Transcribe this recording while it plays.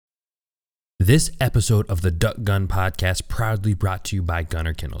This episode of the Duck Gun Podcast proudly brought to you by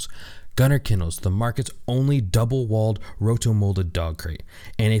Gunner Kennels. Gunner Kennels, the market's only double-walled roto-molded dog crate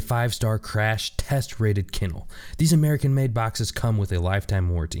and a 5-star crash test-rated kennel. These American-made boxes come with a lifetime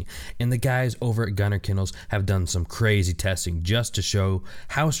warranty, and the guys over at Gunner Kennels have done some crazy testing just to show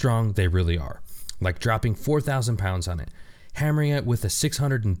how strong they really are, like dropping 4,000 pounds on it, hammering it with a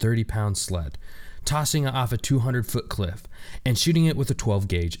 630-pound sled, tossing it off a 200-foot cliff, and shooting it with a 12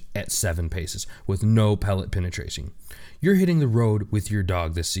 gauge at 7 paces with no pellet penetration. You're hitting the road with your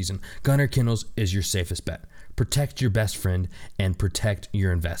dog this season. Gunner Kennels is your safest bet. Protect your best friend and protect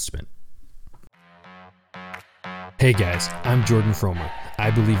your investment. Hey guys, I'm Jordan Fromer.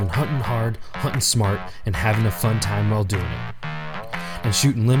 I believe in hunting hard, hunting smart, and having a fun time while doing it. And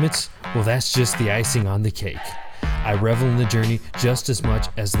shooting limits, well, that's just the icing on the cake. I revel in the journey just as much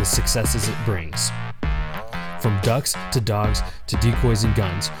as the successes it brings. From ducks to dogs to decoys and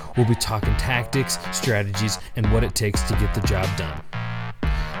guns, we'll be talking tactics, strategies, and what it takes to get the job done.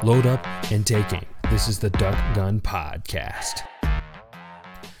 Load up and take aim. This is the Duck Gun Podcast.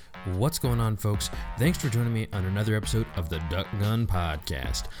 What's going on, folks? Thanks for joining me on another episode of the Duck Gun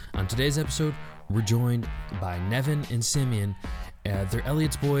Podcast. On today's episode, we're joined by Nevin and Simeon. They're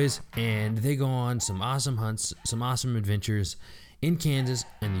Elliot's boys, and they go on some awesome hunts, some awesome adventures in Kansas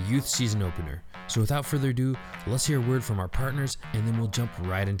and the youth season opener. So without further ado, let's hear a word from our partners, and then we'll jump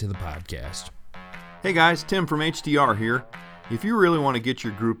right into the podcast. Hey guys, Tim from HTR here. If you really want to get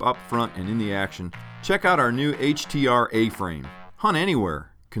your group up front and in the action, check out our new HTR A-frame. Hunt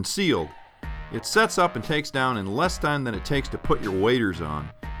anywhere, concealed. It sets up and takes down in less time than it takes to put your waders on.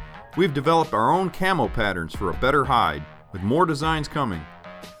 We've developed our own camo patterns for a better hide, with more designs coming.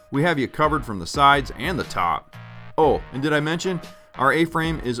 We have you covered from the sides and the top. Oh, and did I mention, our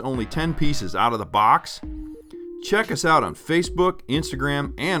A-frame is only 10 pieces out of the box? Check us out on Facebook,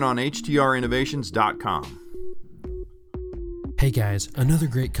 Instagram, and on htrinnovations.com. Hey guys, another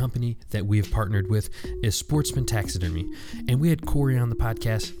great company that we have partnered with is Sportsman Taxidermy, and we had Corey on the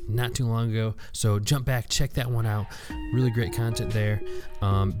podcast not too long ago, so jump back, check that one out. Really great content there.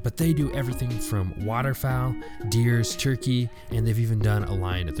 But they do everything from waterfowl, deers, turkey, and they've even done a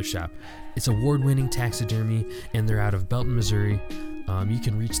lion at their shop. It's award-winning taxidermy, and they're out of Belton, Missouri. You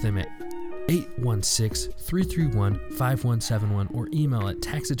can reach them at 816-331-5171 or email at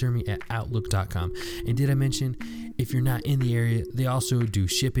taxidermy@outlook.com. And did I mention, if you're not in the area, they also do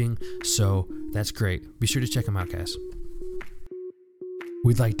shipping, so that's great. Be sure to check them out, guys.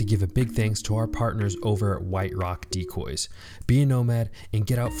 We'd like to give a big thanks to our partners over at White Rock Decoys. Be a nomad and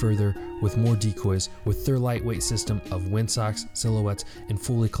get out further with more decoys with their lightweight system of windsocks, silhouettes, and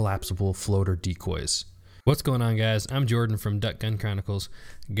fully collapsible floater decoys. What's going on, guys? I'm Jordan from Duck Gun Chronicles.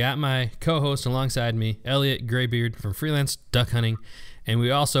 Got my co-host alongside me, Elliot Graybeard from Freelance Duck Hunting, and we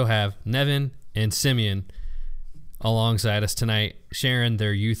also have Nevin and Simeon alongside us tonight, sharing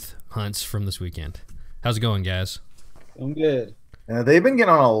their youth hunts from this weekend. How's it going, guys? I'm good. They've been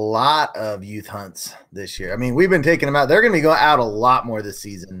getting on a lot of youth hunts this year. I mean, we've been taking them out. They're going to be going out a lot more this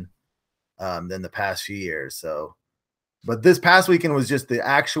season than the past few years. So, but this past weekend was just the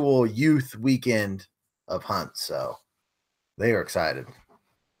actual youth weekend of hunts. So they are excited.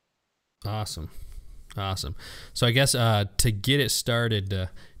 Awesome. So I guess to get it started, to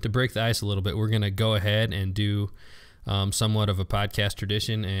break the ice a little bit, we're going to go ahead and do somewhat of a podcast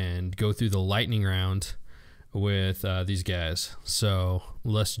tradition and go through the lightning round with these guys. So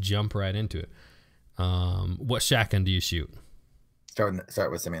let's jump right into it. What shotgun do you shoot?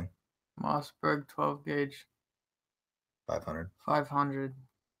 Start with Simeon. Mossberg 12 gauge. 500.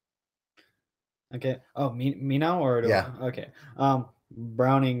 Okay. Oh, me now or yeah? Okay.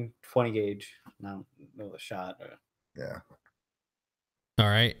 Browning 20 gauge. No shot. Yeah. All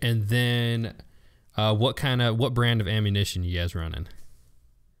right, and then what brand of ammunition you guys running?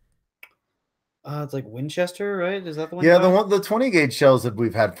 It's like Winchester, right? Is that the one? Yeah, the 20 gauge shells that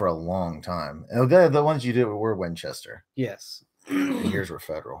we've had for a long time. The ones you did were Winchester. Yes. And yours were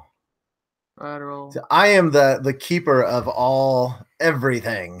Federal. So I am the keeper of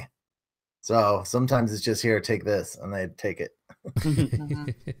everything. So sometimes it's just here, take this, and they take it.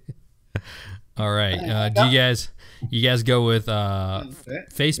 All right. Do you guys go with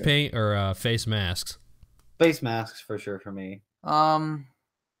face paint or face masks? Face masks for sure for me.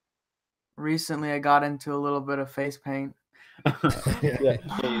 Recently I got into a little bit of face paint.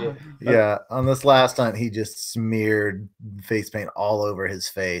 Yeah. On this last hunt, he just smeared face paint all over his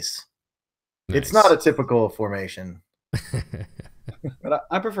face. Nice. It's not a typical formation. But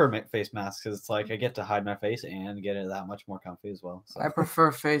I prefer face masks because it's like I get to hide my face and get it that much more comfy as well. So. I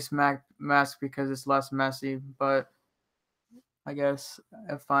prefer face mask because it's less messy, but I guess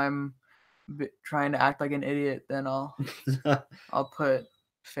if I'm trying to act like an idiot, then I'll put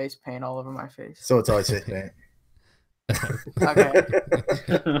face paint all over my face. So it's always face paint.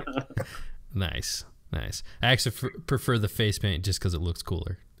 Okay. Nice. I actually prefer the face paint just because it looks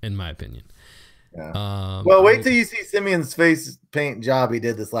cooler, in my opinion. Yeah. Well, wait till you see Simeon's face paint job he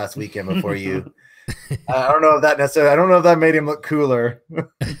did this last weekend before you. I don't know if that made him look cooler.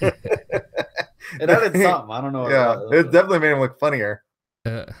 It added something. I don't know. Yeah, it definitely made him look funnier.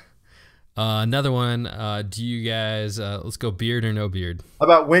 Another one. Do you guys? Let's go beard or no beard. How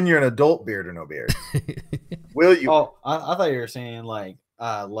about when you're an adult, beard or no beard? Will you? Oh, I thought you were saying like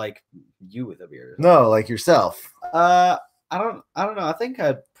you with a beard. No, like yourself. I don't know. I think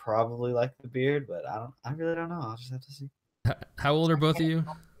I'd probably like the beard, but I really don't know. I'll just have to see. How old are both of you?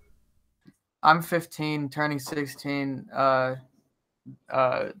 I'm 15, turning 16. The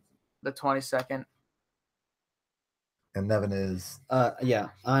 22nd. And Nevin is. Yeah,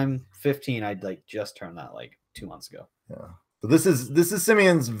 I'm 15. I'd like just turned that like 2 months ago. Yeah. So this is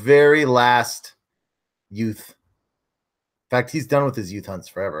Simeon's very last youth. In fact, he's done with his youth hunts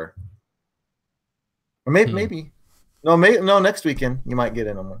forever. Or maybe. No, next weekend you might get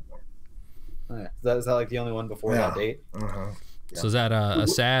in on one. Right. Is that like the only one before that date? Uh-huh. Yeah. So is that a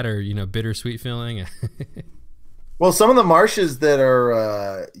sad or bittersweet feeling? Well, some of the marshes that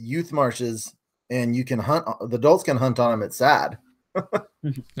are youth marshes and you can hunt, the adults can hunt on them. It's sad. Because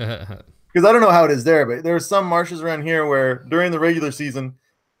I don't know how it is there, but there are some marshes around here where during the regular season,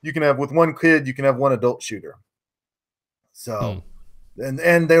 you can have with one kid, you can have one adult shooter. So, and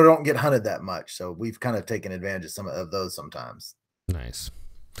they don't get hunted that much. So we've kind of taken advantage of some of those sometimes. Nice.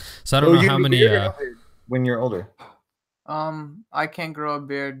 So I don't know how many. When you're older. I can't grow a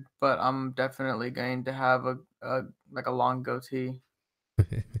beard, but I'm definitely going to have a long goatee.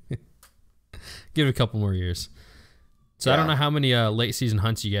 Give it a couple more years. So I don't know how many late season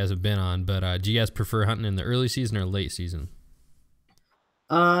hunts you guys have been on, but do you guys prefer hunting in the early season or late season?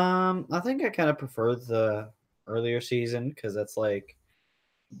 I think I kind of prefer the earlier season because that's like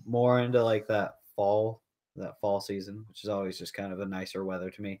more into like that fall season, which is always just kind of a nicer weather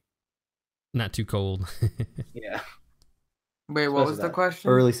to me. Not too cold. Yeah. Wait, what was the question?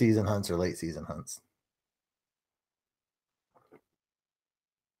 Early season hunts or late season hunts?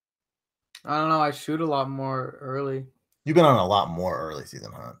 I don't know. I shoot a lot more early. You've been on a lot more early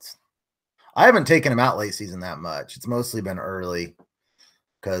season hunts. I haven't taken them out late season that much. It's mostly been early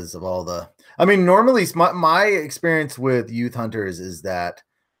because of all the. I mean, normally my experience with youth hunters is that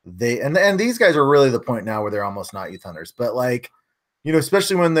they and these guys are really the point now where they're almost not youth hunters, but like,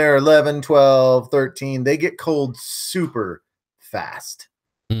 especially when they're 11, 12, 13, they get cold super fast.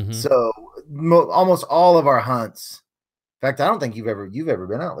 Mm-hmm. So almost all of our hunts. In fact, I don't think you've ever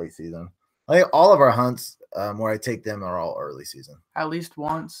been out late season. I think all of our hunts where I take them are all early season. At least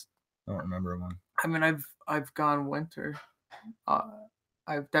once. I don't remember one. I mean, I've gone winter.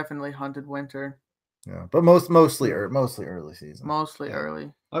 I've definitely hunted winter. Yeah, but mostly early season. Mostly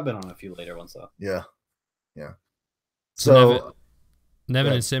early. I've been on a few later ones though. Yeah. So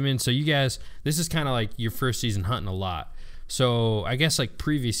Nevin and Simeon, so you guys, this is kind of like your first season hunting a lot. So I guess like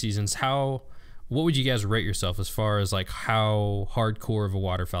previous seasons, what would you guys rate yourself as far as like how hardcore of a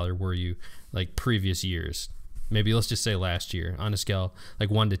waterfowler were you like previous years? Maybe let's just say last year on a scale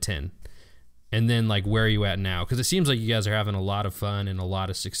like 1 to 10. And then like where are you at now? Because it seems like you guys are having a lot of fun and a lot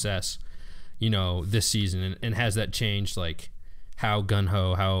of success, this season. And has that changed like how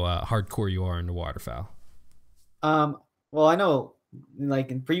gung-ho, how hardcore you are into waterfowl? Well, I know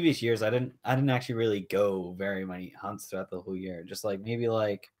like in previous years I didn't actually really go very many hunts throughout the whole year. Just like maybe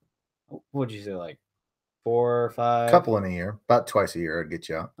like what would you say, like 4 or 5? Couple in a year, about twice a year I'd get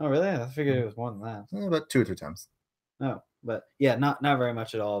you out. Oh really? I figured it was more than that. About 2 or 3 times. No, but yeah, not very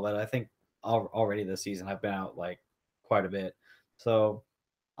much at all. But I think already this season I've been out like quite a bit, so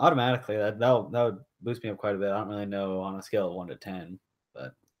automatically that would boost me up quite a bit. I don't really know on a scale of 1 to 10,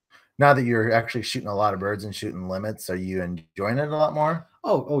 but now that you're actually shooting a lot of birds and shooting limits, are you enjoying it a lot more?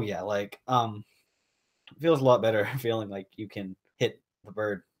 Oh yeah, like it feels a lot better feeling like you can hit the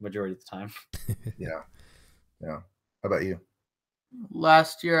bird majority of the time. Yeah. How about you?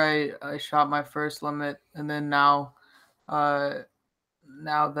 Last year I shot my first limit, and then now that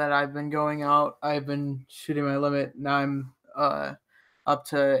I've been going out, I've been shooting my limit. Now I'm up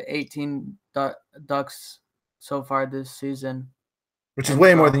to 18 ducks so far this season. Which is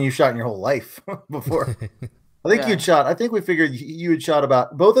way more than you shot in your whole life before. I think we figured you had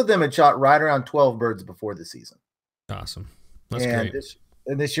shot both of them had shot right around 12 birds before the season. Awesome. That's great.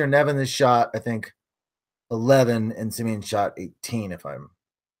 This year, Nevin has shot, I think, 11 and Simeon shot 18. I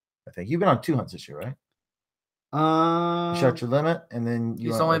think you've been on 2 hunts this year, right? You shot your limit, and then you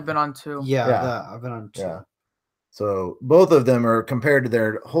He's went only with- been on 2. Yeah, Yeah. I've been on 2. Yeah. So both of them are, compared to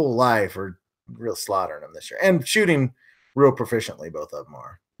their whole life, are real slaughtering them this year and shooting real proficiently. Both of them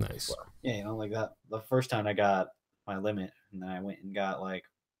are. Nice. Well. Yeah, you know, like that. The first time I got my limit, and then I went and got like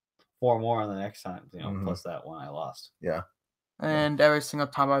 4 more on the next time. You know, Mhm. plus that one I lost. Yeah. And every single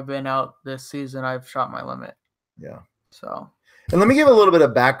time I've been out this season, I've shot my limit. Yeah. So. And let me give a little bit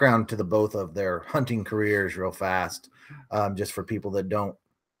of background to the both of their hunting careers real fast, just for people that don't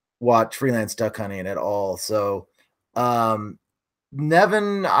watch freelance duck hunting at all. So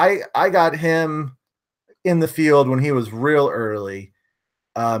Nevin, I got him in the field when he was real early,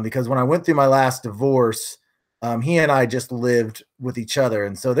 because when I went through my last divorce, he and I just lived with each other.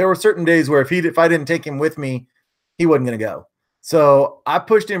 And so there were certain days where if I didn't take him with me, he wasn't going to go. So I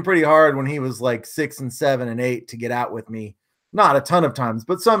pushed him pretty hard when he was like 6 and 7 and 8 to get out with me. Not a ton of times,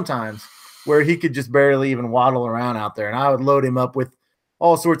 but sometimes where he could just barely even waddle around out there. And I would load him up with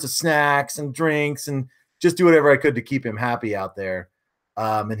all sorts of snacks and drinks and just do whatever I could to keep him happy out there.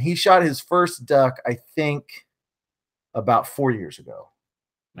 And he shot his first duck, I think, about 4 years ago.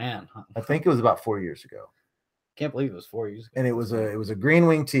 Man, I think it was about 4 years ago. can't believe it was 4 years ago. And it was a green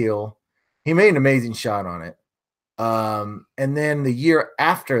wing teal. He made an amazing shot on it. And then the year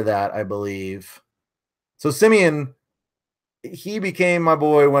after that, I believe. So Simeon, he became my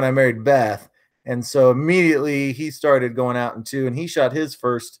boy when I married Beth. And so immediately he started going out in 2, and he shot his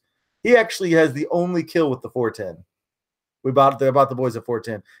first. He actually has the only kill with the 410. We bought the boys at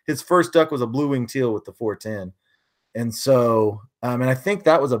 410. His first duck was a blue wing teal with the 410. And so, and I think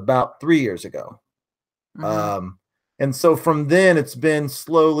that was about 3 years ago. Mhm. And so from then it's been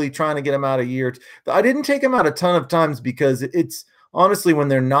slowly trying to get him out a year. I didn't take him out a ton of times because it's honestly, when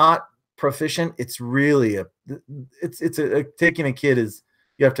they're not proficient, it's really taking a kid is,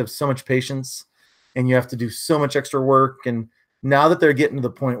 you have to have so much patience and you have to do so much extra work. And now that they're getting to the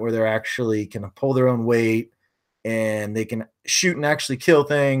point where they're actually can pull their own weight and they can shoot and actually kill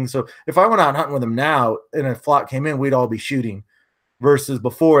things. So if I went out hunting with them now and a flock came in, we'd all be shooting. Versus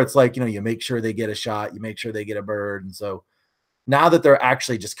before, it's like, you make sure they get a shot, you make sure they get a bird. And so now that they're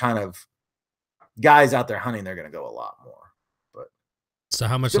actually just kind of guys out there hunting, they're going to go a lot more. But so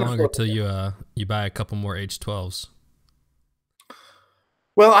how much longer till you buy a couple more H12s?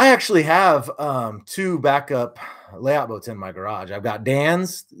 Well, I actually have 2 backup layout boats in my garage. I've got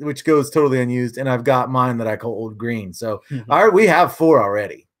Dan's, which goes totally unused, and I've got mine that I call Old Green. So we have 4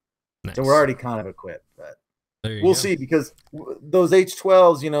 already. Nice. So we're already kind of equipped. But We'll see, because those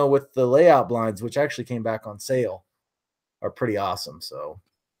H12s, with the layout blinds, which actually came back on sale, are pretty awesome. So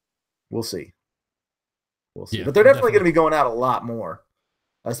we'll see. Yeah, but they're definitely going to be going out a lot more,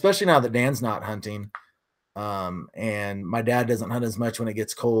 especially now that Dan's not hunting. And my dad doesn't hunt as much when it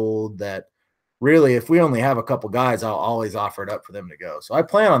gets cold. That really, if we only have a couple guys, I'll always offer it up for them to go. So I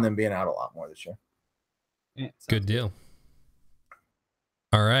plan on them being out a lot more this year. Yeah, good deal.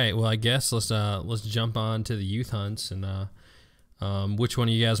 All right. Well, I guess let's jump on to the youth hunts, and which one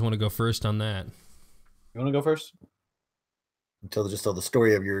of you guys want to go first on that? You want to go first? Tell the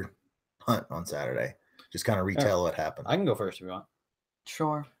story of your hunt on Saturday. Just kind of retell what happened. I can go first if you want.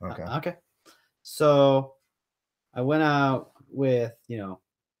 Sure. Okay. Okay. So I went out with, who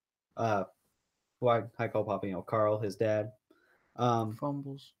I call Poppy, Carl, his dad.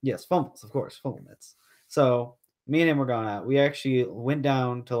 Fumbles. Yes, fumbles, of course, fumble mitts. So me and him were going out. We actually went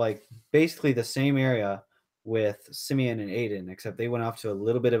down to like basically the same area with Simeon and Aiden, except they went off to a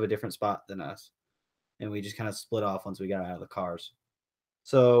little bit of a different spot than us. And we just kind of split off once we got out of the cars.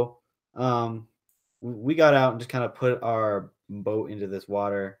 So we got out and just kind of put our boat into this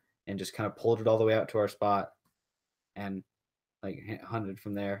water and just kind of pulled it all the way out to our spot and like hunted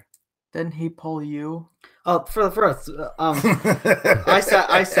from there. Didn't he pull you? Oh, for the first, I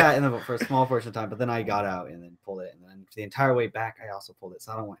sat in the boat for a small portion of time, but then I got out and then pulled it, and then the entire way back I also pulled it,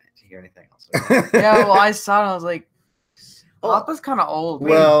 so I don't want to hear anything else. Yeah, well, I saw it. I was like, Papa's kind of old.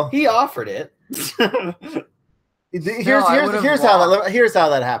 Well, he offered it. Here's how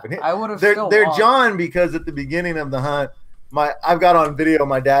that happened. I would have. They're John, because at the beginning of the hunt, I've got on video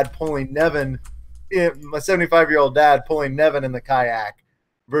my dad pulling Nevin, my 75-year-old dad pulling Nevin in the kayak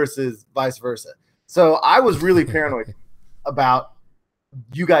versus vice versa. So I was really paranoid about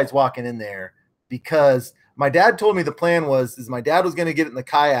you guys walking in there, because my dad told me the plan was my dad was going to get in the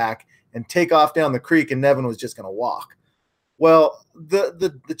kayak and take off down the creek, and Nevin was just going to walk. Well,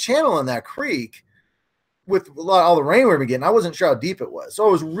 the channel in that creek, with all the rain we were getting, I wasn't sure how deep it was. So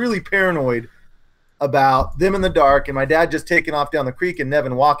I was really paranoid about them in the dark and my dad just taking off down the creek and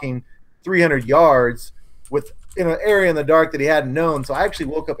Nevin walking 300 yards in an area in the dark that he hadn't known. So I actually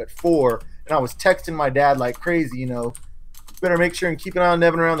woke up at 4 and I was texting my dad like crazy, you know, better make sure and keep an eye on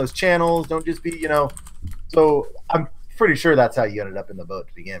Nevin around those channels. Don't just be, you know. So I'm pretty sure that's how you ended up in the boat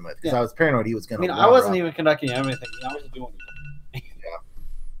to begin with, because I was paranoid he was going to. I wasn't even conducting anything. I wasn't doing anything.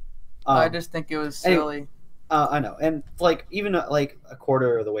 I just think it was silly. I know, and like even like a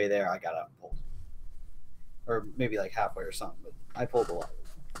quarter of the way there, I got out and pulled, or maybe like halfway or something. But I pulled a lot.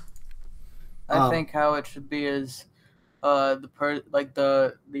 I think how it should be is,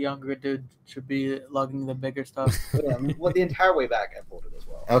 the younger dude should be lugging the bigger stuff. Well, the entire way back, I pulled it as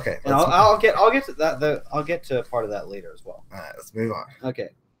well. Okay, and I'll get to that. I'll get to part of that later as well. All right, let's move on. Okay,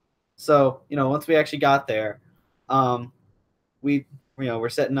 so once we actually got there, we're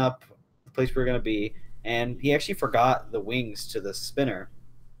setting up the place we were gonna be, and he actually forgot the wings to the spinner,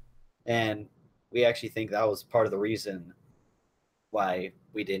 and we actually think that was part of the reason why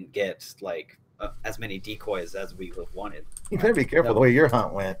we didn't get like as many decoys as we would have wanted. You better be careful the way your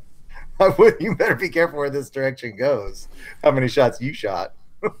hunt went. You better be careful where this direction goes. How many shots you shot?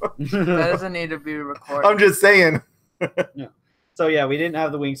 That doesn't need to be recorded. I'm just saying. Yeah. So yeah, we didn't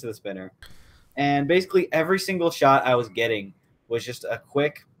have the wings to the spinner, and basically every single shot I was getting was just a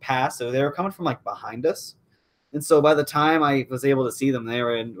quick pass. So they were coming from like behind us, and so by the time I was able to see them, they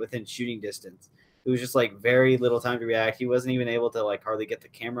were within shooting distance. It was just like very little time to react. He wasn't even able to like hardly get the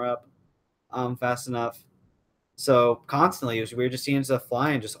camera up fast enough. So constantly we were just seeing stuff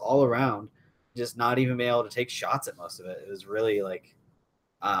flying just all around, just not even being able to take shots at most of it. It was really like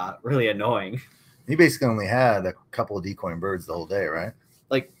really annoying. You basically only had a couple of decoying birds the whole day, right?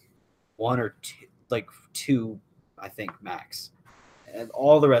 Like one or two, like two, I think max, and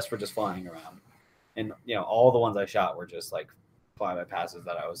all the rest were just flying around. And all the ones I shot were just like flyby passes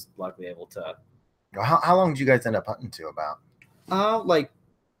that I was luckily able to. How long did you guys end up hunting to about? Like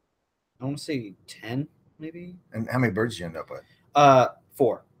I want to say 10 maybe. And how many birds did you end up with?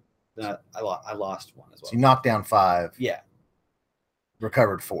 4. I lost one as well. So you knocked down 5. Yeah.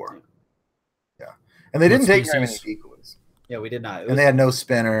 Recovered 4. Yeah. And they didn't take very many decoys. Yeah, we did not. And they had no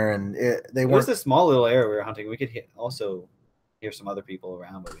spinner, and they weren't. It was a small little area we were hunting. We could also hear some other people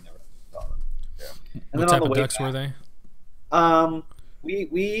around, but we never saw them. Yeah. And what type of ducks were they?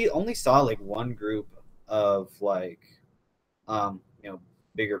 We only saw like one group of like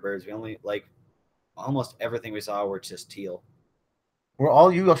bigger birds. We only like almost everything we saw were just teal.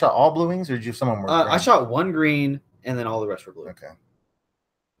 Were you shot all blue wings, or did you have some of them? I shot one green, and then all the rest were blue. Okay.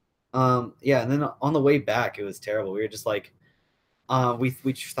 Yeah, and then on the way back, it was terrible. We were just like, we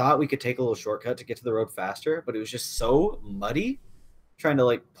thought we could take a little shortcut to get to the road faster, but it was just so muddy. Trying to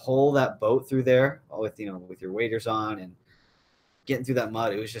like pull that boat through there with your waders on and getting through that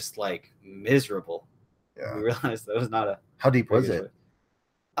mud, it was just like miserable. Yeah. We realized that was not a. How deep was it?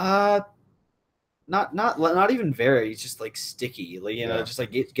 Not even very. It's just like sticky, like just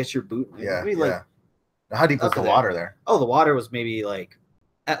like get your boot. Yeah, like, how deep was the water there? Oh, the water was maybe like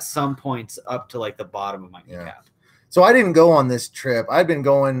at some points up to like the bottom of my kneecap. So I didn't go on this trip. I'd been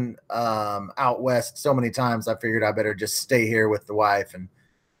going out west so many times. I figured I better just stay here with the wife,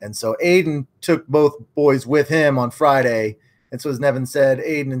 and so Aiden took both boys with him on Friday. And so as Nevin said,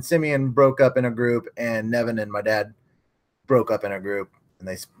 Aiden and Simeon broke up in a group, and Nevin and my dad broke up in a group, and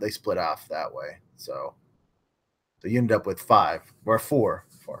they split off that way. So you ended up with 5 or 4.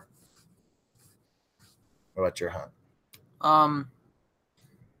 What about your hunt?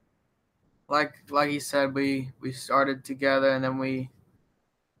 Like he said, we started together, and then we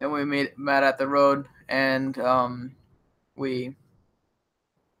met at the road, and we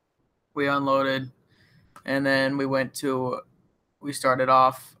unloaded, and then we started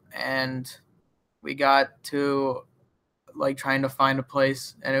off, and we got to like trying to find a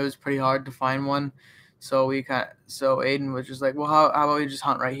place, and it was pretty hard to find one. So Aiden was just like, well, how about we just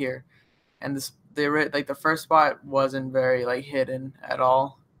hunt right here? And the first spot wasn't very like hidden at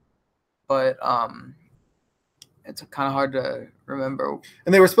all, but it's kind of hard to remember.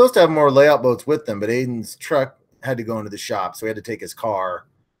 And they were supposed to have more layout boats with them, but Aiden's truck had to go into the shop, so we had to take his car.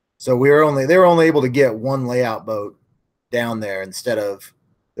 So they were only able to get one layout boat down there instead of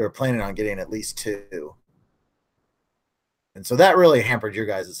they were planning on getting at least 2. And so that really hampered your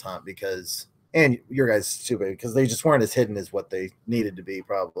guys' hunt and your guys too, because they just weren't as hidden as what they needed to be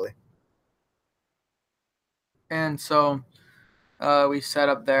probably. And so we set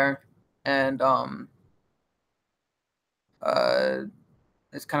up there, and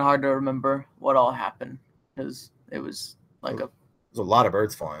it's kind of hard to remember what all happened because it was like There's a lot of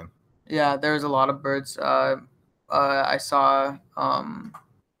birds flying. Yeah, there was a lot of birds. I saw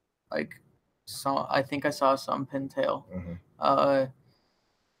I think I saw some pintail. Mm-hmm.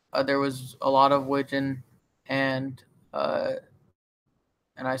 There was a lot of widgeon and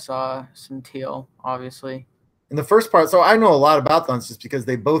and I saw some teal, obviously. In the first part, so I know a lot about the hunts just because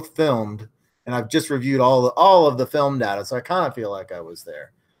they both filmed, and I've just reviewed all of the film data, so I kind of feel like I was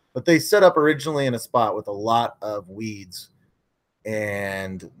there. But they set up originally in a spot with a lot of weeds,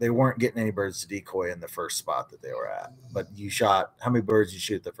 and they weren't getting any birds to decoy in the first spot that they were at. But you shot, how many birds did you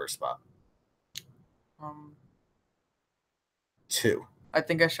shoot at the first spot? 2. I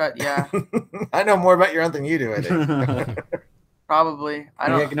think I shot, yeah. I know more about your hunt than you do, I think. Probably. I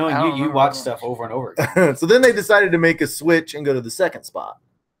don't you remember watch much. stuff over and over again. So then they decided to make a switch and go to the second spot.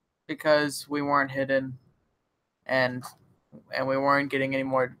 Because we weren't hidden, and we weren't getting any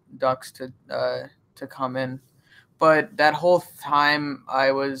more ducks to come in. But that whole time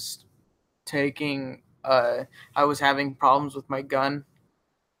I was having problems with my gun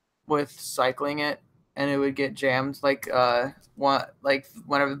with cycling it, and it would get jammed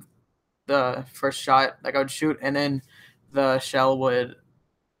whenever the first shot, like I would shoot, and then the shell would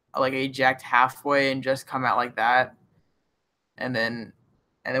like eject halfway and just come out like that. And then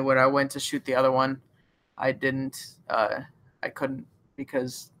when I went to shoot the other one, I couldn't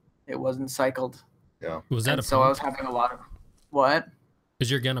because it wasn't cycled. Yeah. Was that And a so pump? I was having a lot of what?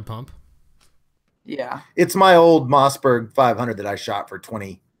 Is your gun a pump? Yeah. It's my old Mossberg 500 that I shot for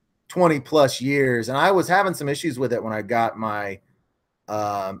 20 plus years. And I was having some issues with it when I got my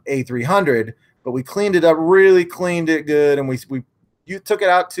A300, but we cleaned it up, really cleaned it good. And you took it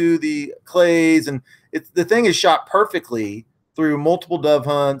out to the clays, and the thing is shot perfectly through multiple dove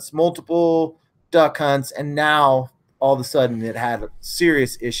hunts, multiple duck hunts. And now all of a sudden it had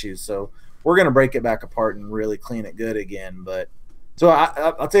serious issues. So we're going to break it back apart and really clean it good again. But so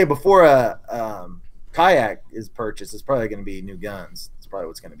I'll tell you, before a kayak is purchased, it's probably going to be new guns. It's probably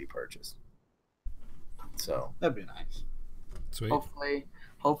what's going to be purchased. So That'd be nice. Sweet.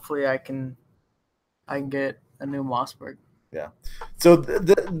 Hopefully I can get a new Mossberg. yeah. So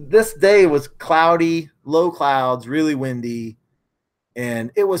this day was cloudy, low clouds, really windy,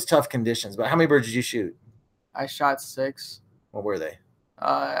 and it was tough conditions. But how many birds did you shoot? I shot 6. What were they?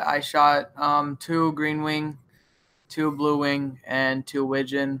 I shot 2 green wing, 2 blue wing, and 2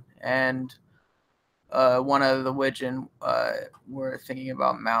 widgeon, and one of the widgeon we're thinking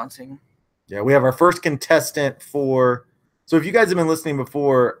about mounting. Yeah, we have our first contestant for. So if you guys have been listening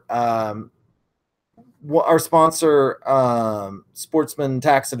before, our sponsor, Sportsman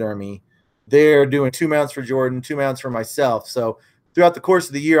Taxidermy, they're doing 2 mounts for Jordan, 2 mounts for myself. So throughout the course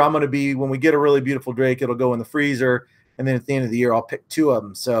of the year, I'm going to be, when we get a really beautiful drake, it'll go in the freezer. And then at the end of the year, I'll pick 2 of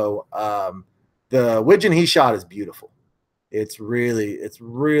them. So the widgeon he shot is beautiful. It's really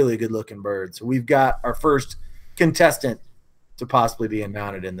good looking bird. So we've got our first contestant to possibly be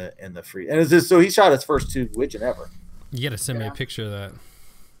mounted in the free. And so he shot his first 2 widgeon ever. You got to send me a picture of that.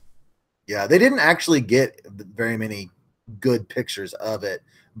 Yeah, they didn't actually get very many good pictures of it,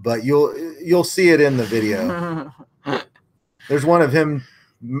 but you'll see it in the video. There's one of him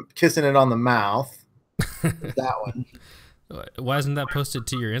kissing it on the mouth. That one. Why isn't that posted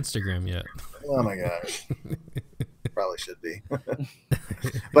to your Instagram yet? Oh my gosh. Probably should be.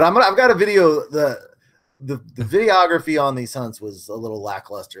 But I've got a video. The videography on these hunts was a little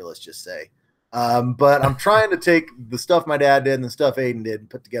lackluster, let's just say. But I'm trying to take the stuff my dad did and the stuff Aiden did and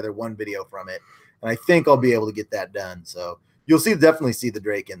put together one video from it. And I think I'll be able to get that done. So you'll definitely see the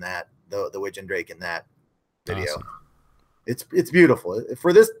drake in that, the widgeon drake in that video. Awesome. It's beautiful.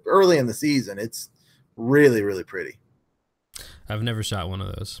 For this early in the season, it's really, really pretty. I've never shot one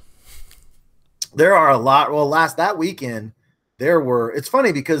of those. There are a lot. Well, that weekend, it's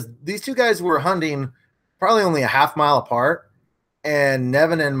funny because these 2 guys were hunting probably only a half mile apart. And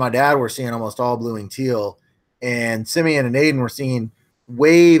Nevin and my dad were seeing almost all blue-wing teal. And Simeon and Aiden were seeing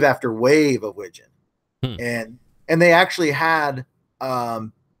wave after wave of widgeon. And they actually had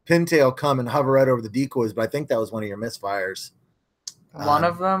pintail come and hover right over the decoys, but I think that was one of your misfires. One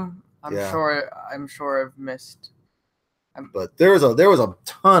of them, I'm yeah. sure I've missed. But there was a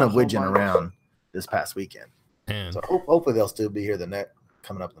ton of widgeon around this past weekend. Man. So hopefully they'll still be here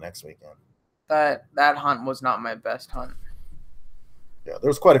coming up the next weekend. That hunt was not my best hunt. Yeah, there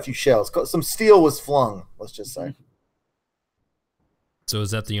was quite a few shells. Some steel was flung, let's just say. So is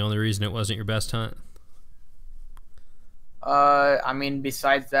that the only reason it wasn't your best hunt? I mean,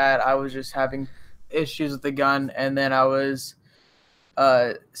 besides that, I was just having issues with the gun, and then I was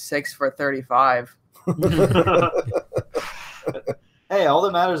 6 for 35. Hey, all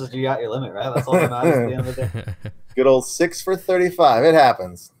that matters is you got your limit, right? That's all that matters at the end of the day. Good old 6 for 35. It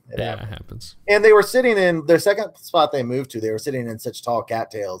happens. It happens. And they were sitting in their second spot they moved to. They were sitting in such tall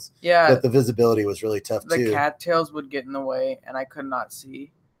cattails that the visibility was really tough too. The cattails would get in the way, and I could not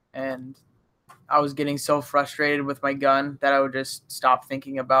see. And I was getting so frustrated with my gun that I would just stop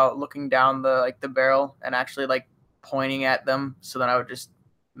thinking about looking down the barrel and actually like pointing at them. So then I would just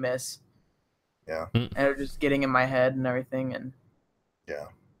miss. Yeah. And it was just getting in my head and everything. And Yeah.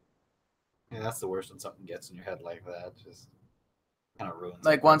 Yeah, that's the worst when something gets in your head like that. Just kind of ruins.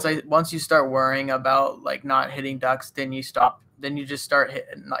 like once you start worrying about like not hitting ducks, then you stop. Then you just start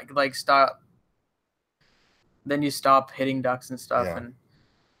hitting stop. Then you stop hitting ducks and stuff. Yeah.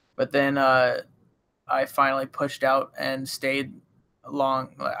 But then I finally pushed out and stayed long.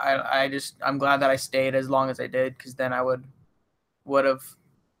 I'm glad that I stayed as long as I did, because then I would have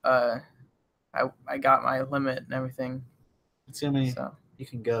I got my limit and everything. Let's see how many So you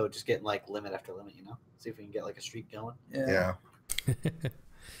can go. Just getting like limit after limit. See if we can get like a streak going. yeah.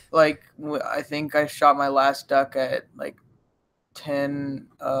 Like I think I shot my last duck at like 10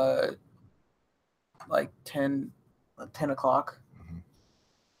 o'clock. Mm-hmm.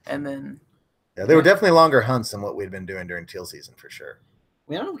 And then they were definitely longer hunts than what we'd been doing during teal season for sure.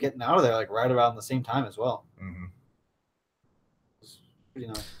 We ended up getting out of there like right about the same time as well. Mm-hmm. Pretty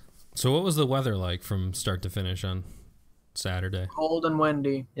nice. So what was the weather like from start to finish on Saturday? Cold and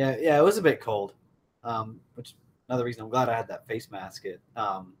windy. Yeah, it was a bit cold. Which another reason I'm glad I had that face mask. It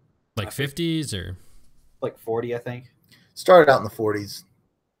like 50s or like 40, I think. Started out in the 40s.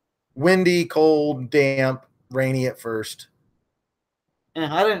 Windy, cold, damp, rainy at first.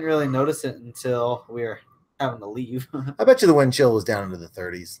 And I didn't really notice it until we were having to leave. I bet you the wind chill was down into the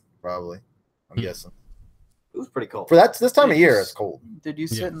 30s, probably. I'm guessing. It was pretty cold. For this time of year, it's cold. Did you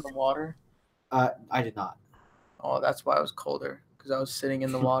sit in the water? I did not. Oh, that's why it was colder, because I was sitting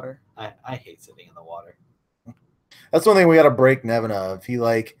in the water. I hate sitting in the water. That's one thing we got to break Nevin of. He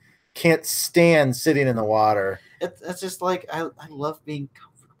can't stand sitting in the water. It's just like I love being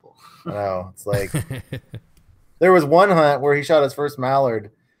comfortable. I know. It's like there was one hunt where he shot his first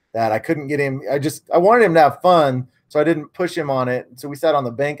mallard that I couldn't get him. I wanted him to have fun, so I didn't push him on it. So we sat on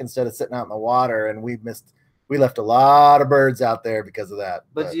the bank instead of sitting out in the water, and we left a lot of birds out there because of that.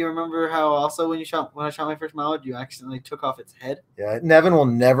 But do you remember how also when I shot my first mallard, you accidentally took off its head? Yeah, Nevin will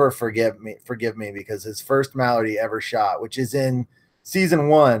never forgive me because his first mallard he ever shot, which is in season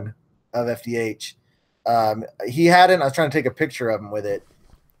 1 of FDH, he had it. And I was trying to take a picture of him with it,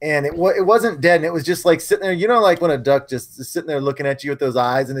 and it wasn't dead, and it was just like sitting there, like when a duck just is sitting there looking at you with those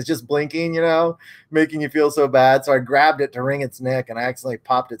eyes, and it's just blinking, making you feel so bad. So I grabbed it to wring its neck, and I accidentally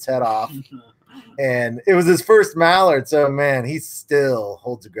popped its head off. And it was his first mallard, so man, he still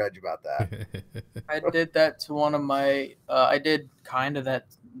holds a grudge about that. I did that to one of my. I did kind of that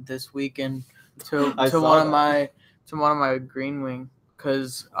this weekend to one of my green wing,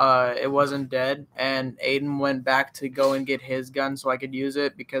 because it wasn't dead, and Aiden went back to go and get his gun so I could use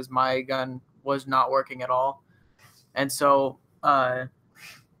it, because my gun was not working at all, and so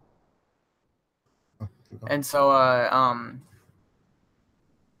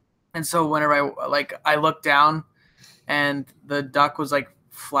whenever I looked down, and the duck was like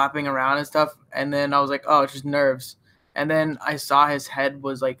flapping around and stuff, and then I was like, oh, it's just nerves, and then I saw his head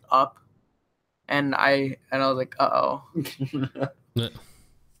was like up, and I was like, uh-oh.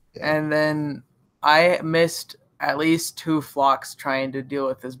 And then I missed at least 2 flocks trying to deal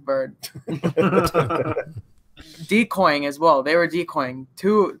with this bird. Decoying as well. They were decoying.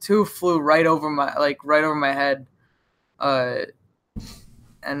 Two flew right over my head.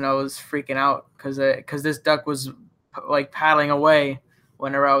 And I was freaking out because this duck was like paddling away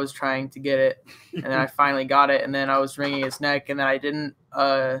whenever I was trying to get it, and then I finally got it, and then I was wringing its neck, and then I didn't.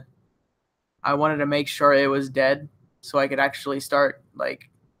 I wanted to make sure it was dead so I could actually start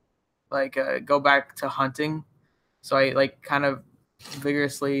go back to hunting. So I kind of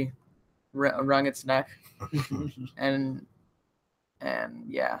vigorously wrung its neck, and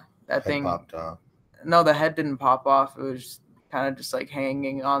yeah, that thing popped off. No, the head didn't pop off. It was kind of just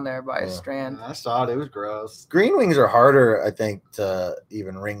hanging on there by a strand. I saw it. It was gross. Green wings are harder, I think, to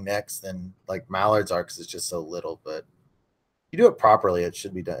even wring necks than mallards are, because it's just so little. But if you do it properly, it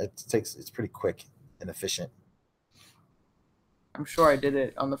should be done. It's pretty quick and efficient. I'm sure I did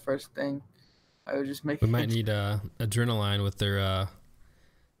it on the first thing. I was just making. We might need Adrenaline with their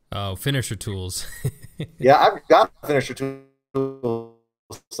finisher tools. Yeah, I've got a finisher tool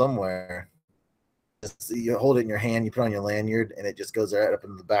somewhere. You hold it in your hand, you put it on your lanyard, and it just goes right up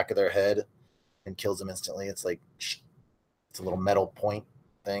in the back of their head and kills them instantly. It's it's a little metal point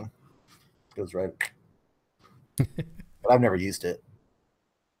thing. It goes right. But I've never used it.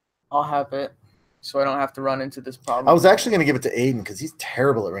 I'll have it, so I don't have to run into this problem. I was actually going to give it to Aiden because he's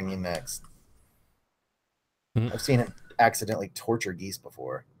terrible at wringing necks. I've seen him accidentally torture geese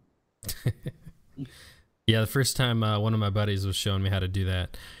before. Yeah, the first time one of my buddies was showing me how to do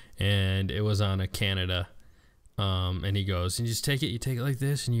that, and it was on a Canada. And he goes, and you take it like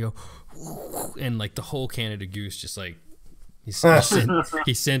this, and you go, and like the whole Canada goose just like he sent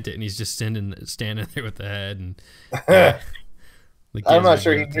it, and he's just standing there with the head, and I'm not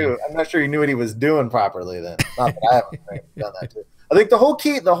sure he knew. I'm not sure he knew what he was doing properly. Then, not that I haven't done that too. I think the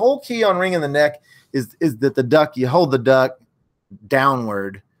whole key on ringing the neck is that the duck, you hold the duck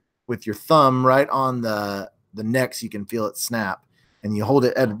downward with your thumb right on the neck, so you can feel it snap, and you hold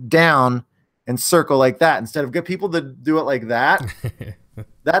it down and circle like that instead of get people to do it like that.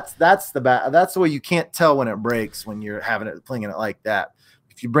 That's the way you can't tell when it breaks when you're flinging it like that.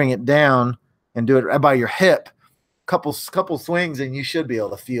 If you bring it down and do it by your hip, couple swings, and you should be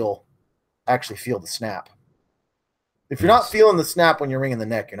able to actually feel the snap. If you're not feeling the snap when you're ringing the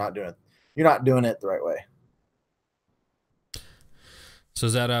neck, you're not doing it the right way. So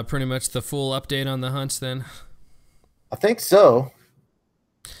is that pretty much the full update on the hunts then? I think so.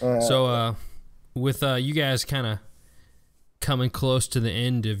 With you guys kind of coming close to the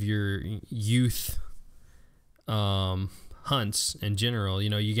end of your youth hunts in general,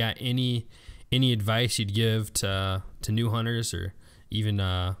 you got any advice you'd give to new hunters, or even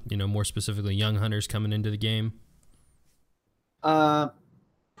more specifically young hunters coming into the game?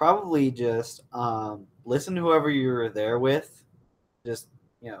 Probably just listen to whoever you're there with. Just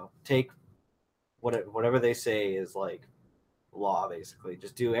take whatever they say is like law, basically.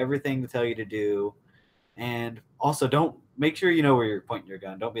 Just do everything they tell you to do, and also don't make sure you know where you're pointing your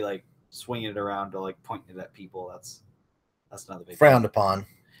gun. Don't be like swinging it around to like pointing it at people. That's another big frowned upon.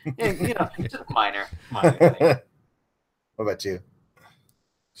 Yeah, just minor thing. What about you?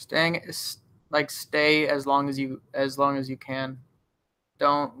 Stay as long as you can.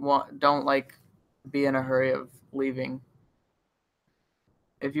 Don't like be in a hurry of leaving.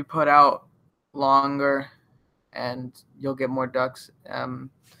 If you put out longer, and you'll get more ducks, and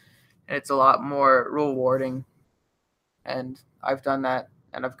it's a lot more rewarding. And I've done that,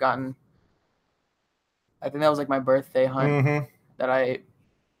 and I think that was like my birthday hunt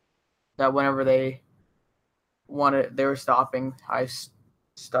that whenever they were stopping, I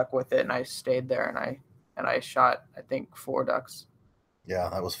stuck with it, and I stayed there, and I shot, I think, 4 ducks. Yeah,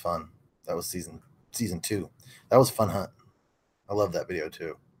 that was fun. That was season 2. That was a fun hunt. I love that video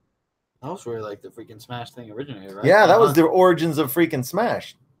too. That was where like the freaking Smash thing originated, right? Yeah, that was the origins of freaking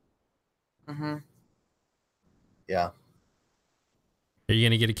Smash. Mm-hmm. Yeah. Are you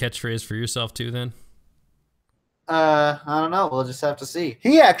gonna get a catchphrase for yourself too then? I don't know. We'll just have to see.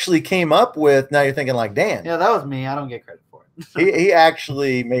 He actually came up with. Now you're thinking like Dan. Yeah, that was me. I don't get credit for it. he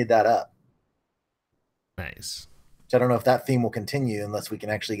actually made that up. Nice. Which I don't know if that theme will continue unless we can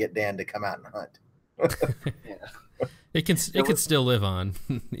actually get Dan to come out and hunt. Yeah. It can still live on.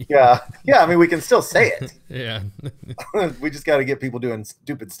 Yeah. I mean, we can still say it. Yeah. We just got to get people doing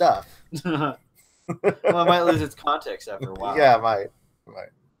stupid stuff. Well, it might lose its context after a while. Yeah, it might.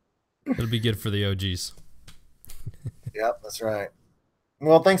 It'll be good for the OGs. Yep, that's right.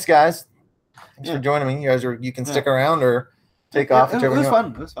 Well, thanks, guys. Thanks for joining me. You can stick around or take off. It was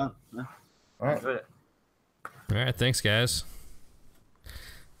fun. It was fun. Yeah. All right. Enjoyed it. All right. Thanks, guys.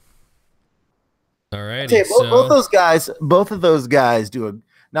 All right. Both of those guys do a.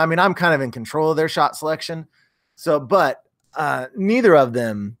 Now, I mean, I'm kind of in control of their shot selection. So, but neither of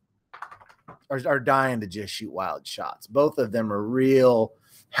them are dying to just shoot wild shots. Both of them are real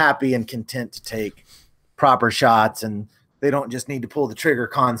happy and content to take proper shots, and they don't just need to pull the trigger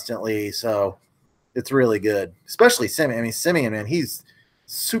constantly. So it's really good, especially Simeon. I mean, Simeon, man, he's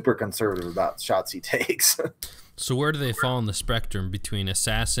super conservative about shots he takes. So where do they fall on the spectrum between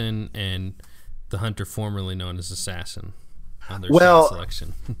assassin and the hunter formerly known as assassin on their shot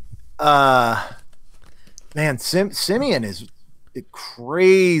selection? Man, Simeon is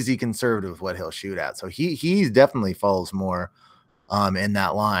crazy conservative with what he'll shoot at. So he definitely falls more in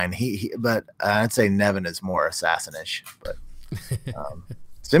that line. But I'd say Nevin is more assassin-ish. But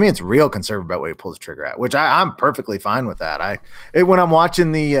Simeon's real conservative about what he pulls the trigger at, which I'm perfectly fine with that. When I'm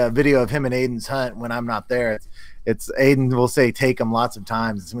watching the video of him and Aiden's hunt, when I'm not there, it's Aiden will say take him lots of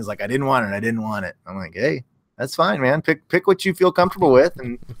times. Simeon's like, I didn't want it. I'm like, hey, that's fine, man. Pick what you feel comfortable with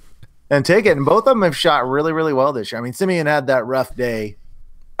and take it. And both of them have shot really, really well this year. I mean, Simeon had that rough day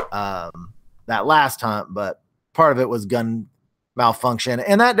that last hunt, but part of it was gun malfunction.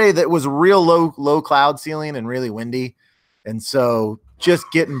 And that day that was real low cloud ceiling and really windy. And so just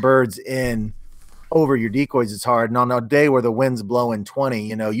getting birds in over your decoys is hard. And on a day where the wind's blowing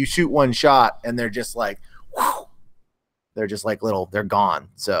 20, you shoot one shot and they're just like, whew, they're just like they're gone.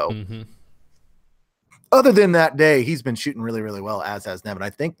 So other than that day, he's been shooting really, really well, as has Nevin. I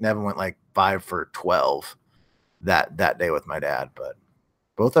think Nevin went like 5 for 12 that day with my dad, but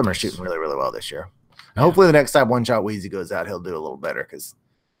Both of them are shooting really, really well this year. And Yeah. hopefully the next time One Shot Wheezy goes out, he'll do a little better because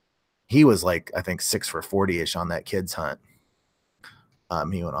he was like, I think 6 for 40-ish on that kid's hunt.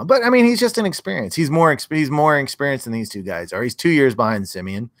 He went on, but I mean, he's just an experience. He's more experienced than these two guys are. He's 2 years behind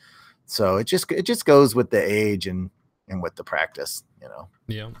Simeon, so it just goes with the age and with the practice, you know.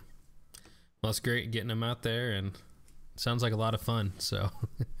 Yeah. Well, it's great getting him out there, and it sounds like a lot of fun. So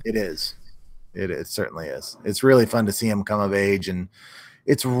It is. It certainly is. It's really fun to see him come of age, and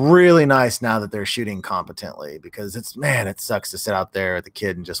it's really nice now that they're shooting competently because it sucks to sit out there at the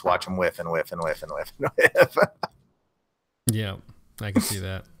kid and just watch him whiff and whiff and whiff and whiff and whiff. yeah, I can see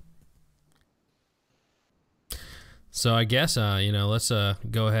that. So I guess, let's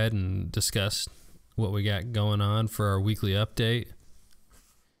go ahead and discuss what we got going on for our weekly update.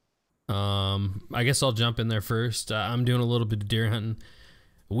 I guess I'll jump in there first. I'm doing a little bit of deer hunting.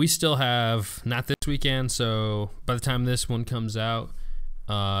 We still have, not this weekend, so by the time this one comes out,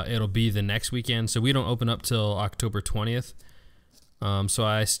 it'll be the next weekend. So we don't open up till October 20th. So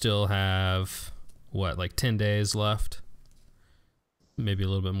I still have, 10 days left? Maybe a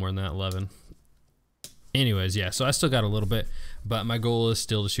little bit more than that, 11. Anyways, yeah, so I still got a little bit, but my goal is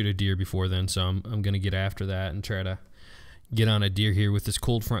still to shoot a deer before then, so I'm going to get after that and try to get on a deer here with this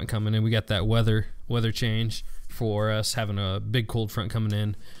cold front coming in. We got that weather change for us, having a big cold front coming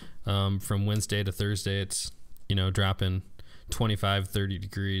in from Wednesday to Thursday. It's, dropping 25, 30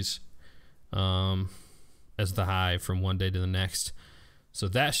 degrees as the high from one day to the next. So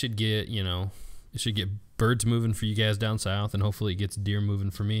that should get, it should get birds moving for you guys down south, and hopefully it gets deer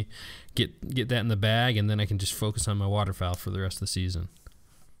moving for me. Get that in the bag, and then I can just focus on my waterfowl for the rest of the season.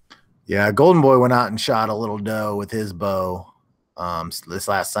 Yeah, Golden Boy went out and shot a little doe with his bow this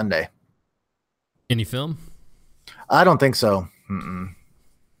last Sunday. Any film? I don't think so. Mm-mm.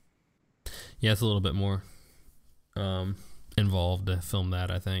 Yeah, it's a little bit more involved to film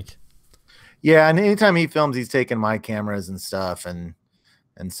that, I think. Yeah, and anytime he films, he's taking my cameras and stuff, and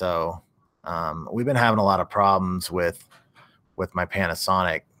so we've been having a lot of problems with my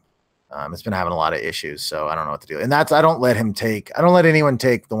Panasonic. It's been having a lot of issues, so I don't know what to do. And I don't let anyone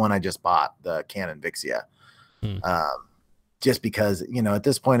take the one I just bought, the Canon Vixia. Just because, at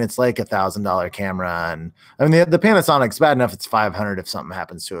this point it's like $1,000 camera, and I mean the Panasonic's bad enough it's $500 if something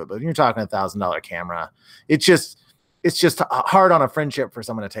happens to it, but when you're talking $1,000 camera, it's just hard on a friendship for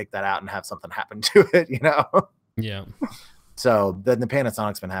someone to take that out and have something happen to it, Yeah. So then the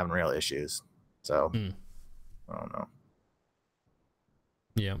Panasonic's been having real issues. So I don't know.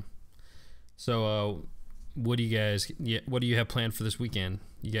 Yeah. So what do you have planned for this weekend?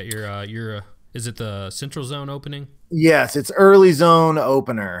 You got your is it the Central Zone opening? Yes, it's early zone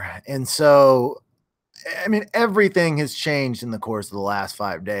opener. And so, I mean, everything has changed in the course of the last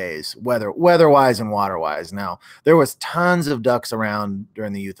 5 days, weather-wise and water-wise. Now, there was tons of ducks around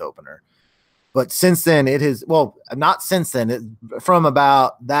during the youth opener. But since then, not since then, from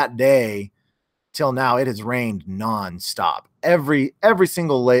about that day till now, it has rained nonstop. Every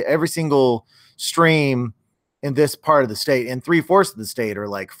single stream in this part of the state, and 3/4 of the state are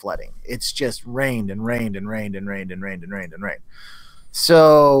like flooding. It's just rained and rained and rained and rained and rained and rained and rained.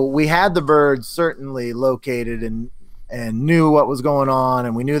 So we had the birds certainly located and knew what was going on,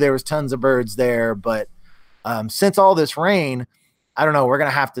 and we knew there was tons of birds there. But since all this rain, I don't know, we're gonna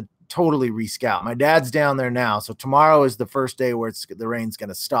have to totally rescout. My dad's down there now, so tomorrow is the first day where the rain's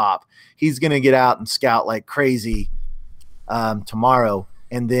gonna stop. He's gonna get out and scout like crazy tomorrow.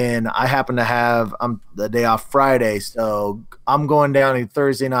 And then I happen to have the day off Friday, so I'm going down on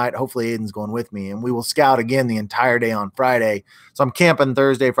Thursday night. Hopefully Aiden's going with me, and we will scout again the entire day on Friday. So I'm camping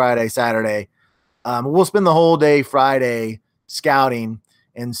Thursday, Friday, Saturday. We'll spend the whole day Friday scouting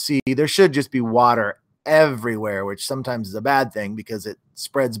and see. There should just be water everywhere, which sometimes is a bad thing because it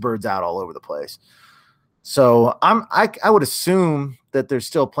spreads birds out all over the place. So I would assume that there's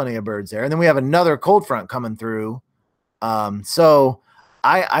still plenty of birds there. And then we have another cold front coming through. So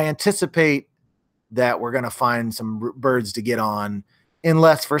I anticipate that we're going to find some birds to get on,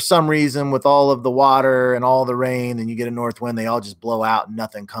 unless for some reason with all of the water and all the rain, and you get a north wind, they all just blow out and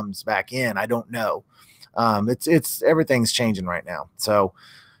nothing comes back in. I don't know. It's everything's changing right now. So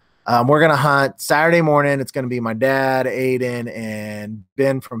we're going to hunt Saturday morning. It's going to be my dad, Aiden, and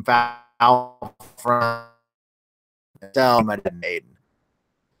Ben from Foul Front. My dad and Aiden.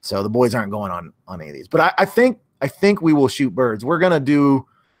 So the boys aren't going on any of these, but I think we will shoot birds. We're going to do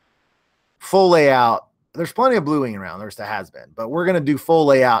full layout. There's plenty of bluewing around. There has been, but we're going to do full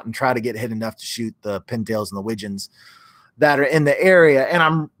layout and try to get hit enough to shoot the pintails and the widgeons that are in the area. And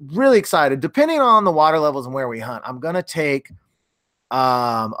I'm really excited. Depending on the water levels and where we hunt, I'm going to take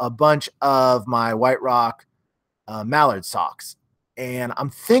a bunch of my White Rock mallard socks and I'm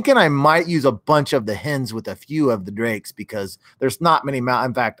thinking I might use a bunch of the hens with a few of the drakes because there's not many.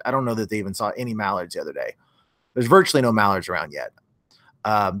 In fact, I don't know that they even saw any mallards the other day. There's virtually no mallards around yet.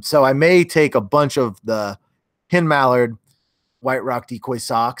 So I may take a bunch of the hen mallard White Rock decoy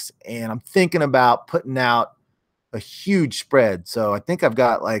socks, and I'm thinking about putting out a huge spread. So I think I've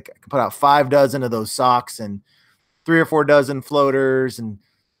got I can put out 5 dozen of those socks and 3 or 4 dozen floaters. And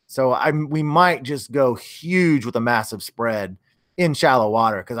so we might just go huge with a massive spread in shallow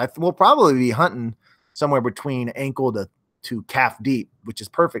water, because we'll probably be hunting somewhere between ankle to calf deep, which is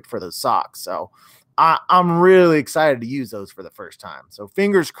perfect for those socks. So I'm really excited to use those for the first time. So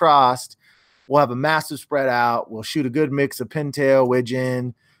fingers crossed, we'll have a massive spread out. We'll shoot a good mix of pintail,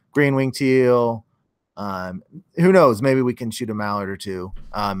 widgeon, green wing teal. Who knows? Maybe we can shoot a mallard or two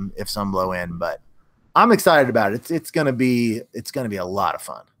if some blow in. But I'm excited about it. It's gonna be a lot of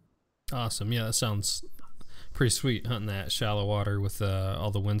fun. Awesome. Yeah, that sounds pretty sweet, hunting that shallow water with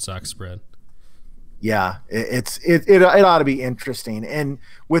all the windsock spread. Yeah, it ought to be interesting. And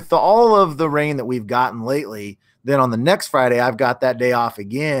with all of the rain that we've gotten lately, then on the next Friday, I've got that day off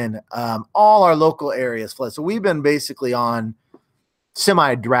again. All our local areas flood. So we've been basically on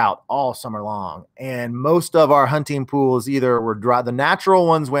semi-drought all summer long. And most of our hunting pools either were dry. The natural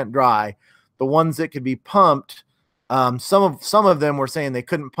ones went dry. The ones that could be pumped, some of them were saying they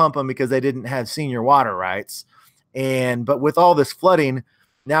couldn't pump them because they didn't have senior water rights. But with all this flooding,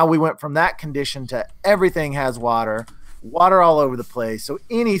 now we went from that condition to everything has water all over the place. So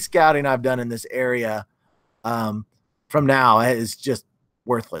any scouting I've done in this area from now is just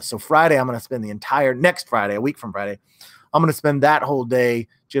worthless. So Friday, I'm going to spend next Friday, a week from Friday, I'm going to spend that whole day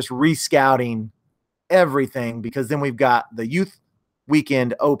just re-scouting everything, because then we've got the youth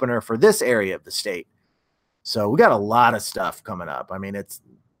weekend opener for this area of the state. So we got a lot of stuff coming up. I mean, it's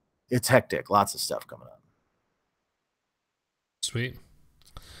hectic. Lots of stuff coming up. Sweet.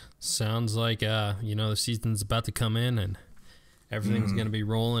 Sounds like, the season's about to come in and everything's going to be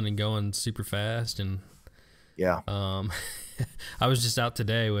rolling and going super fast. And yeah, I was just out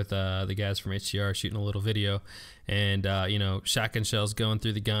today with the guys from HTR shooting a little video, and shotgun shells going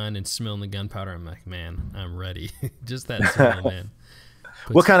through the gun and smelling the gunpowder. I'm like, man, I'm ready. Just that smell, man.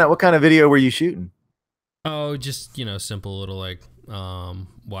 What kind of video were you shooting? Oh, just simple little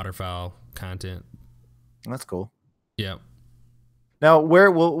waterfowl content. That's cool. Yeah. Now,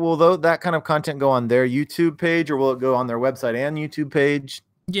 where will that kind of content go on their YouTube page, or will it go on their website and YouTube page?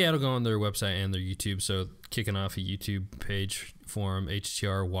 Yeah, it'll go on their website and their YouTube. So kicking off a YouTube page for them,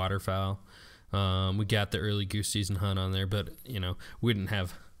 HTR Waterfowl. We got the early goose season hunt on there, but we didn't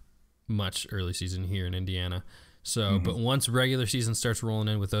have much early season here in Indiana. So, but once regular season starts rolling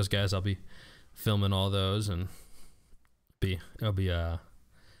in with those guys, I'll be filming all those, and I'll be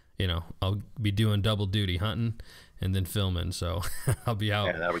doing double duty, hunting and then filming. So I'll be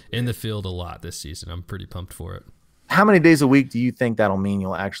out in the field a lot this season. I'm pretty pumped for it. How many days a week do you think that'll mean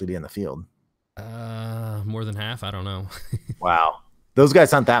you'll actually be in the field? More than half. I don't know. Wow. Those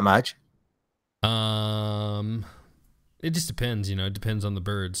guys hunt that much? It just depends, it depends on the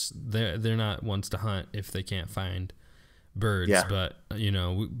birds. They're not ones to hunt if they can't find birds, yeah. But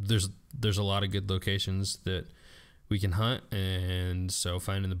there's a lot of good locations that we can hunt, and so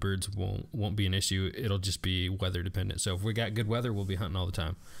finding the birds won't be an issue. It'll just be weather dependent. So if we got good weather, we'll be hunting all the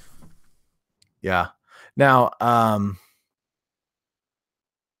time. Yeah. Now, oh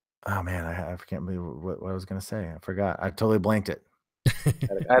man, I can't believe what I was going to say. I forgot. I totally blanked it. I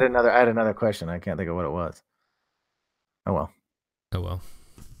had another question. I can't think of what it was. Oh well.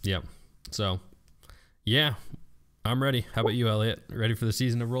 Yep. So, yeah, I'm ready. How about you, Elliot? Ready for the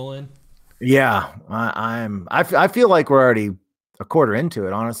season to roll in? Yeah, I feel like we're already a quarter into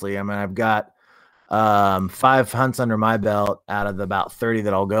it, honestly. I mean, I've got 5 hunts under my belt out of the about 30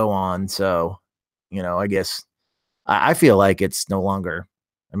 that I'll go on. So, I guess I feel like it's no longer,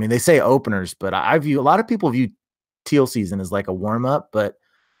 I mean, they say openers, but a lot of people view teal season as like a warm up, but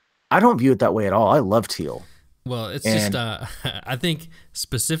I don't view it that way at all. I love teal. Well, it's just, I think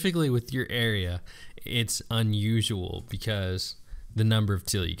specifically with your area, it's unusual because the number of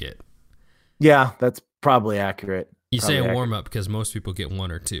teal you get. Yeah, that's probably accurate. You say a warm up because most people get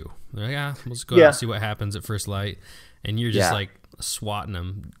 1 or 2. They're like, we'll just go out and see what happens at first light. And you're just like swatting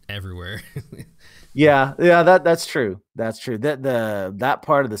them everywhere. Yeah, that's true. That's true. That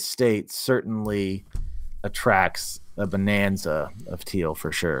part of the state certainly attracts a bonanza of teal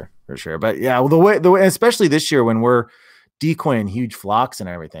for sure. But yeah, well, the way, especially this year when we're decoying huge flocks and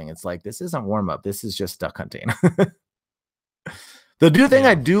everything, it's like, this isn't warm up. This is just duck hunting. The thing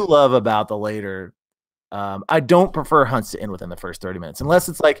I do love about the later I don't prefer hunts to end within the first 30 minutes, unless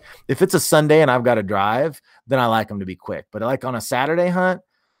it's like, if it's a Sunday and I've got to drive, then I like them to be quick. But like on a Saturday hunt,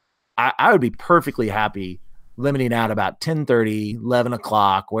 I would be perfectly happy limiting out about 10:30, 11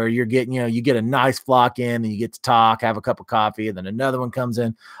 o'clock, where you're getting, you get a nice flock in and you get to talk, have a cup of coffee, and then another one comes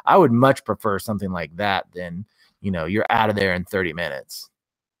in. I would much prefer something like that than, you're out of there in 30 minutes.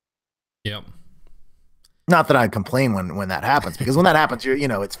 Yep. Not that I complain when that happens, because when that happens,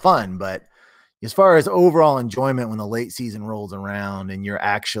 it's fun. But as far as overall enjoyment, when the late season rolls around and you're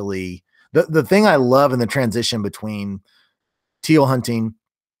actually, the thing I love in the transition between teal hunting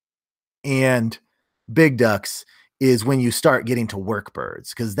and big ducks is when you start getting to work birds,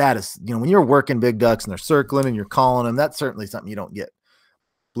 because that is, when you're working big ducks and they're circling and you're calling them, that's certainly something you don't get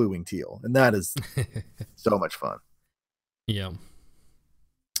blue-winged teal, and that is so much fun. Yeah,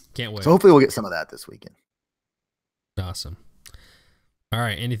 can't wait. So hopefully we'll get some of that this weekend. Awesome. All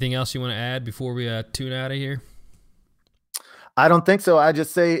right, anything else you want to add before we tune out of here? I don't think so. I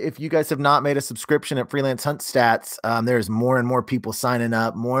just say, if you guys have not made a subscription at Freelance Hunt Stats, there's more and more people signing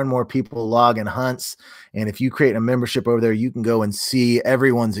up, more and more people logging hunts. And if you create a membership over there, you can go and see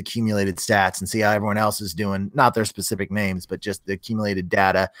everyone's accumulated stats and see how everyone else is doing, not their specific names, but just the accumulated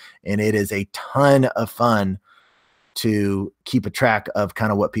data. And it is a ton of fun to keep a track of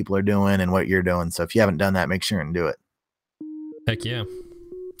kind of what people are doing and what you're doing. So if you haven't done that, make sure and do it. Heck yeah.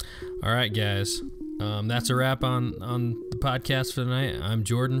 All right, guys. That's a wrap on the podcast for tonight. I'm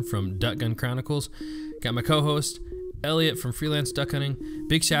Jordan from Duck Gun Chronicles. Got my co-host, Elliot from Freelance Duck Hunting.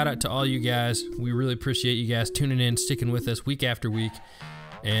 Big shout out to all you guys. We really appreciate you guys tuning in, sticking with us week after week,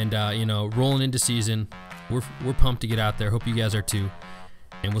 and rolling into season. We're pumped to get out there. Hope you guys are too.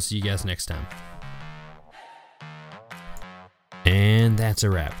 And we'll see you guys next time. And that's a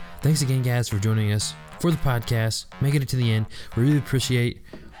wrap. Thanks again, guys, for joining us for the podcast, making it to the end. We really appreciate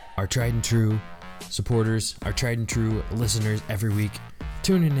our tried and true supporters, our tried and true listeners every week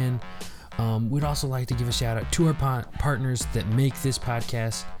tuning in. We'd also like to give a shout out to our partners that make this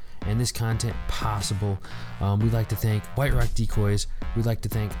podcast and this content possible. We'd like to thank White Rock Decoys. We'd like to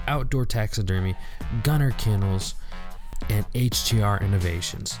thank Outdoor Taxidermy, Gunner Kennels, and HTR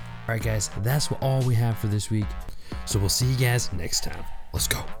Innovations. All right, guys, that's all we have for this week. So we'll see you guys next time. Let's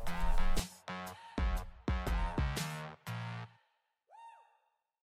go.